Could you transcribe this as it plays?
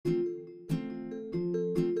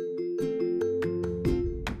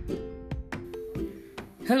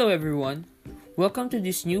Hello everyone. Welcome to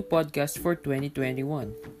this new podcast for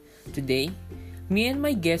 2021. Today, me and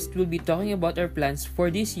my guest will be talking about our plans for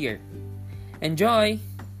this year. Enjoy!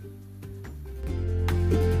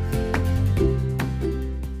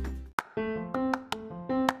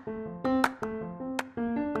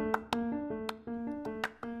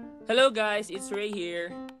 Hello guys, it's Ray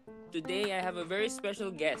here. Today I have a very special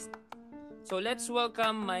guest. So let's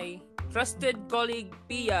welcome my trusted colleague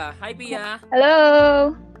Pia. Hi Pia.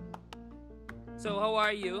 Hello. So how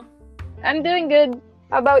are you? I'm doing good.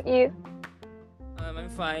 How about you? I'm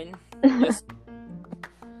fine. Just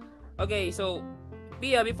okay. So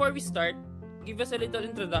Pia, before we start, give us a little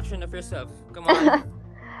introduction of yourself. Come on.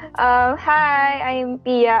 Hi, I'm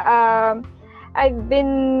Pia. I've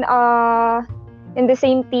been in the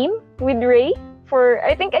same team with Ray for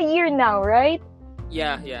I think a year now, right?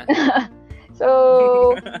 Yeah.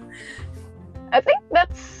 So I think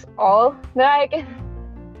that's all that I can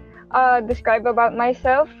describe about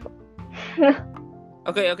myself.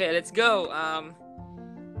 Okay. Let's go.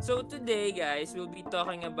 So today, guys, we'll be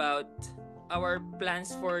talking about our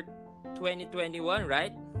plans for 2021,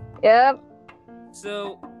 right? Yep.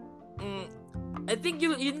 So, I think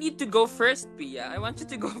you need to go first, Pia. I want you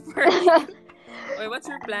to go first. Okay, what's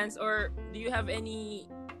your plans, or do you have any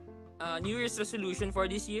New Year's resolution for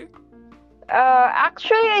this year?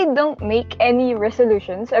 Actually, I don't make any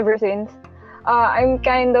resolutions ever since. I'm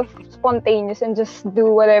kind of spontaneous and just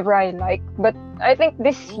do whatever I like. But I think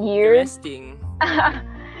this year, Interesting.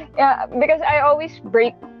 yeah, because I always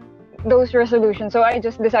break those resolutions, so I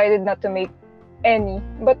just decided not to make any.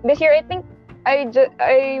 But this year, I think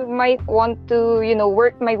I might want to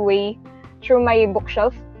work my way through my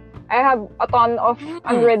bookshelf. I have a ton of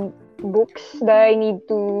unread books that I need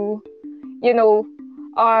to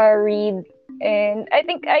read, and I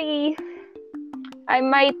think I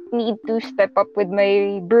might need to step up with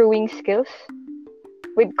my brewing skills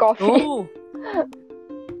with coffee. Oh,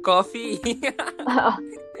 coffee.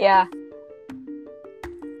 Yeah.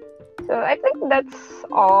 So I think that's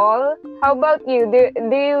all. How about you?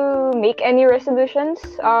 Do you make any resolutions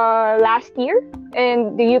last year?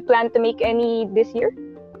 And do you plan to make any this year?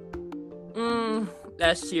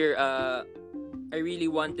 Last year, I really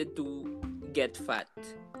wanted to get fat.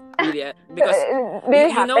 Really, because Did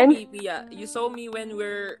it you know happen? me, Pia. You saw me when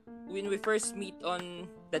we first meet on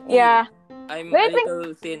the team. Yeah. I'm But a I think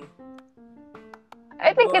little thin.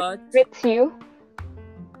 I think But it fits you.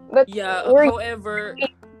 But yeah, were you however,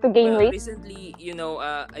 to gain weight? recently,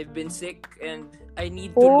 I've been sick and I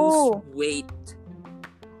need to lose Oh. weight.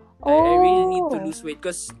 I really need to Oh. lose weight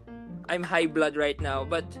because I'm high blood right now.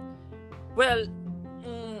 But well,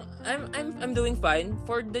 I'm doing fine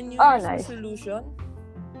for the New Oh, Year's nice. resolution.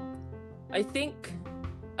 I think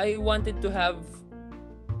I wanted to have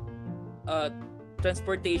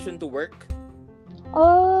transportation to work.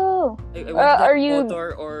 Oh. I want to Are get a you?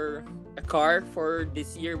 motor or a car for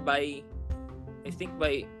this year by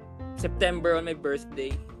September on my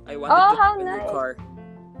birthday. I wanted Oh, to how have a new nice! car.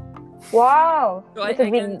 Wow. So That's a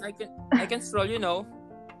big. I can stroll,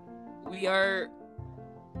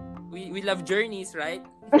 we love journeys, right?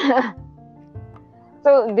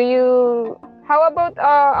 So, how about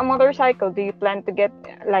a motorcycle? Do you plan to get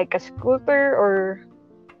like a scooter or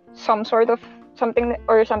some sort of something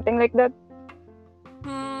like that?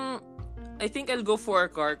 I think I'll go for a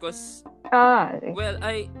car because well,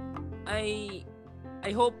 I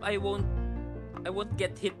hope I won't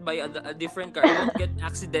get hit by a different car. I won't get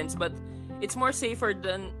accidents, but it's more safer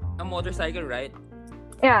than a motorcycle, right?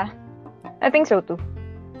 Yeah, I think so too.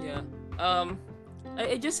 Yeah.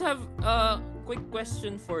 I just have a quick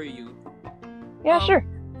question for you. Yeah, sure.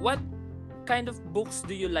 What kind of books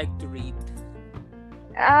do you like to read?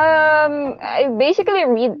 I basically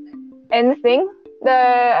read anything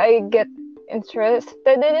that I get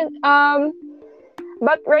interested in it.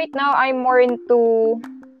 But right now I'm more into,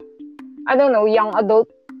 I don't know, young adult.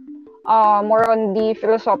 More on the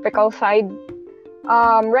philosophical side.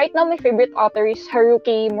 Right now my favorite author is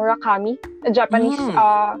Haruki Murakami, a Japanese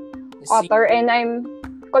I see. author, and I'm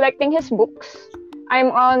collecting his books.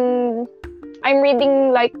 I'm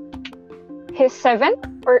reading like his 7th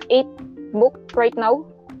or 8th book right now,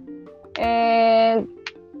 and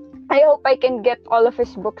I hope I can get all of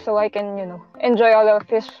his books so I can enjoy all of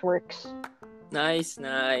his works. Nice.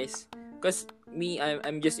 Cause me,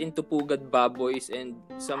 I'm just into Pugad Baboys and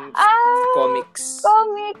some comics.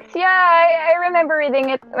 Comics, yeah, I remember reading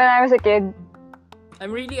it when I was a kid.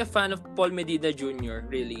 I'm really a fan of Paul Medina Jr.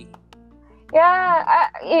 Really. Yeah,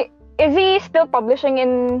 is he still publishing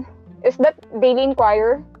in? Is that Daily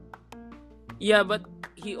Inquirer? Yeah, but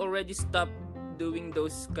he already stopped doing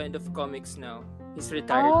those kind of comics now. He's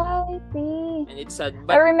retired, I see. and it's sad.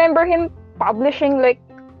 I But remember him publishing like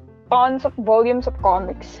tons of volumes of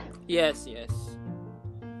comics. yes.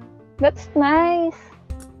 That's nice.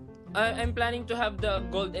 I'm planning to have the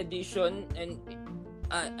gold edition, and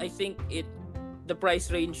I think the price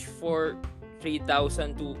range for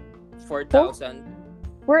 3,000 to 4,000.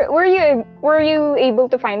 Were you able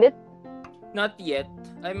to find it? Not yet.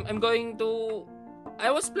 I'm going to. I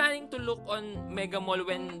was planning to look on Mega Mall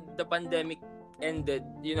when the pandemic ended.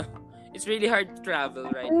 You know, it's really hard to travel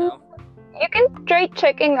right now. You can try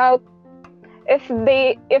checking out if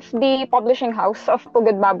the publishing house of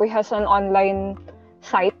Pugad Baboy has an online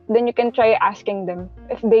site, then you can try asking them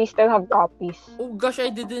if they still have copies. Oh gosh, I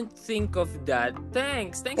didn't think of that.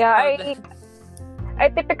 Thanks Yeah, about that. I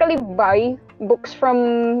typically buy books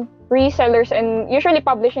from resellers and usually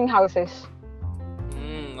publishing houses.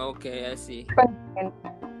 Okay, I see. Convenient.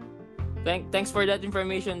 Thanks for that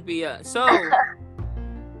information, Pia. So,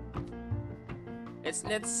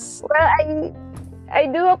 let's. Well, I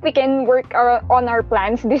do hope we can work on our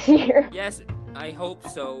plans this year. Yes, I hope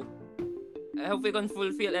so. I hope we can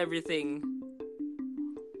fulfill everything.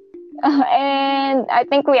 And I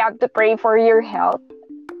think we have to pray for your health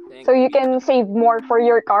so you can save more for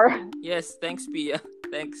your car. Yes, thanks, Pia.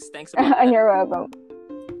 Thanks about And that. you're welcome.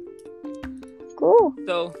 Cool.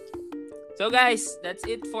 So guys, that's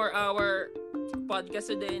it for our podcast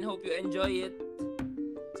today, and hope you enjoy it.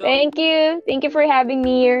 So, Thank you for having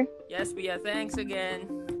me here. yes, Pia, thanks again.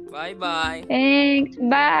 Bye. Thanks.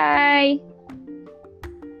 Bye.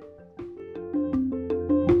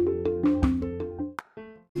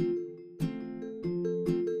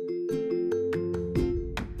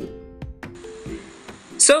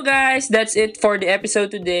 So guys, that's it for the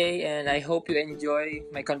episode today, and I hope you enjoy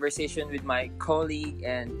my conversation with my colleague.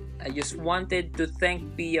 And I just wanted to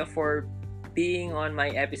thank Pia for being on my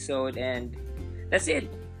episode, and that's it.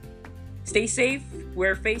 Stay safe,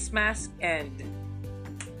 wear face mask, and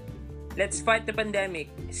let's fight the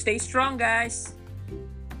pandemic. Stay strong, guys.